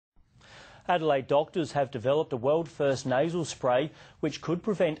Adelaide doctors have developed a world-first nasal spray which could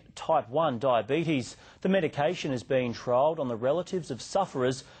prevent type 1 diabetes. The medication is being trialled on the relatives of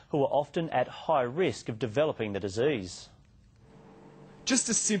sufferers who are often at high risk of developing the disease. Just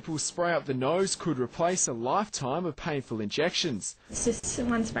a simple spray up the nose could replace a lifetime of painful injections. It's just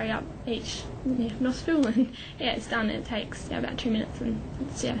one spray up each nostril and it's done. It takes about 2 minutes and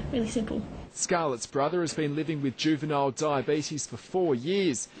it's really simple. Scarlett's brother has been living with juvenile diabetes for 4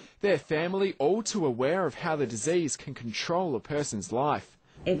 years. Their family all too aware of how the disease can control a person's life.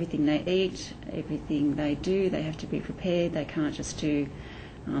 Everything they eat, everything they do, they have to be prepared. They can't just do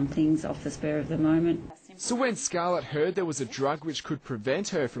things off the spur of the moment. So when Scarlett heard there was a drug which could prevent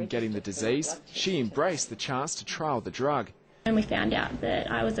her from getting the disease, she embraced the chance to trial the drug. When we found out that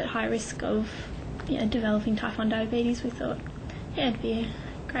I was at high risk of developing type 1 diabetes, we thought it'd be a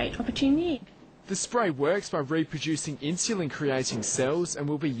great opportunity. The spray works by reproducing insulin-creating cells and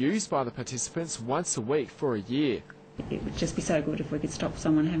will be used by the participants once a week for a year. It would just be so good if we could stop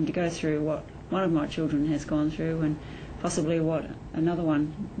someone having to go through what one of my children has gone through and possibly what another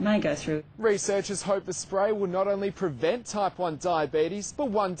one may go through. Researchers hope the spray will not only prevent type 1 diabetes, but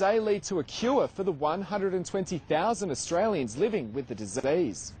one day lead to a cure for the 120,000 Australians living with the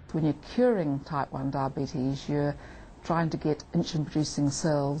disease. When you're curing type 1 diabetes, you're trying to get insulin-producing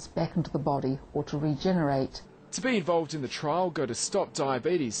cells back into the body or to regenerate. To be involved in the trial, go to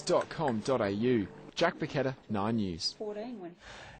stopdiabetes.com.au. Jack Paquetta, 9 News.